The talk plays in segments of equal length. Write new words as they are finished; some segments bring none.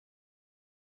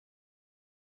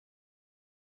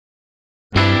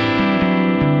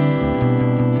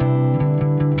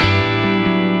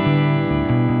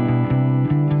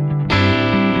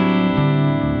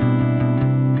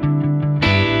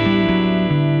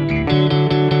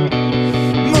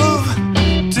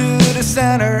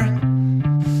center.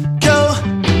 Go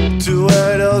to where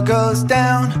it all goes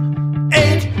down.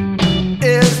 8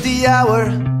 is the hour.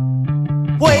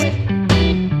 Wait,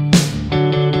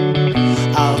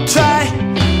 I'll try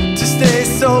to stay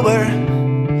sober.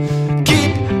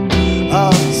 Keep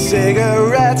all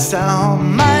cigarettes. I'll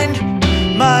mind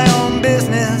my own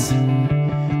business.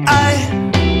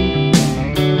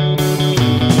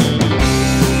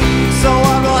 So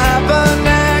what will happen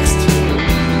next?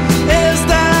 Is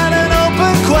that an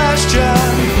open question?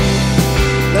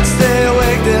 Let's stay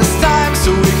awake this time so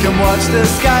we can watch the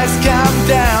skies count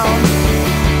down.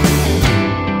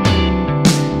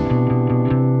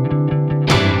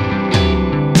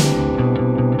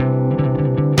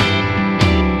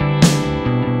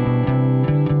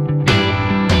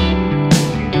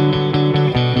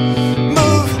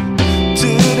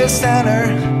 Center.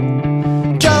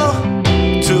 Go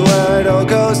to where it all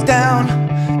goes down.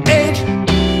 8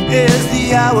 is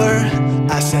the hour.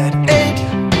 I said